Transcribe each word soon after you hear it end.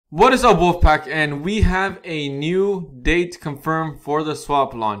What is up, Wolfpack? And we have a new date confirmed for the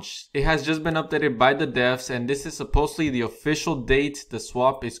swap launch. It has just been updated by the devs, and this is supposedly the official date the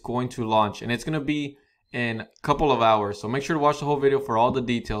swap is going to launch, and it's going to be in a couple of hours. So make sure to watch the whole video for all the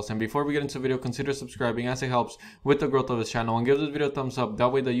details. And before we get into the video, consider subscribing as it helps with the growth of this channel, and give this video a thumbs up.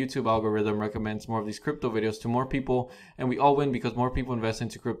 That way the YouTube algorithm recommends more of these crypto videos to more people, and we all win because more people invest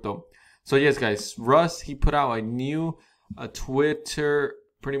into crypto. So yes, guys, Russ, he put out a new Twitter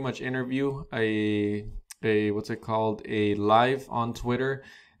pretty much interview, a what's it called, a live on Twitter,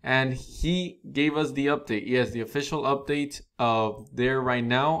 and he gave us the update. Yes, the official update of there right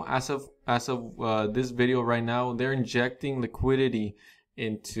now. As of this video right now, they're injecting liquidity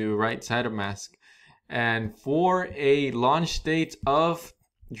into Saitamask, and for a launch date of,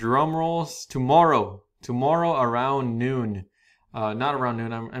 drum rolls, tomorrow around noon. Not around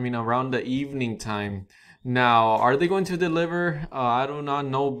noon, I mean around the evening time. Now, are they going to deliver? I do not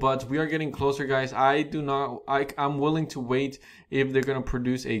know, but we are getting closer, guys. I'm willing to wait if they're going to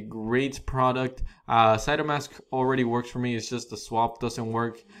produce a great product. Saitamask already works for me. It's just the swap doesn't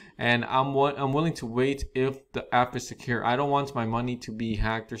work. And I'm willing to wait if the app is secure. I don't want my money to be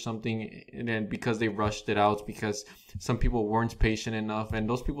hacked or something, and because they rushed it out because some people weren't patient enough. And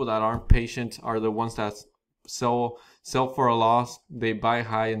those people that aren't patient are the ones that sell for a loss. They buy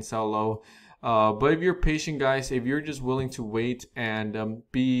high and sell low. But if you're patient, guys, if you're just willing to wait and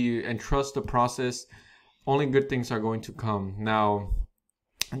trust the process, only good things are going to come. Now,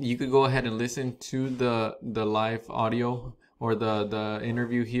 you could go ahead and listen to the live audio or the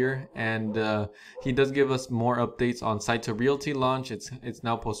interview here, and he does give us more updates on Saitama Realty launch. It's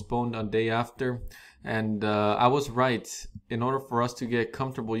now postponed a day after, and I was right. In order for us to get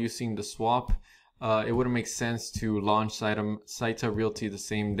comfortable using the swap, it wouldn't make sense to launch Saitama Realty the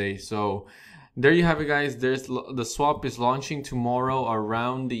same day. So there you have it, guys. The swap is launching tomorrow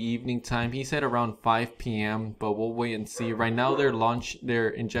around the evening time. He said around 5 p.m., but we'll wait and see. Right now they're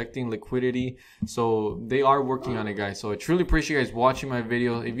injecting liquidity, so they are working on it, guys. So I truly appreciate you guys watching my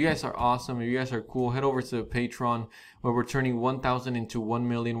video. If you guys are awesome, if you guys are cool, head over to the Patreon, where we're turning 1,000 into 1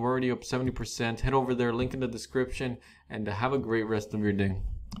 million. We're already up 70%. Head over there, link in the description, and have a great rest of your day.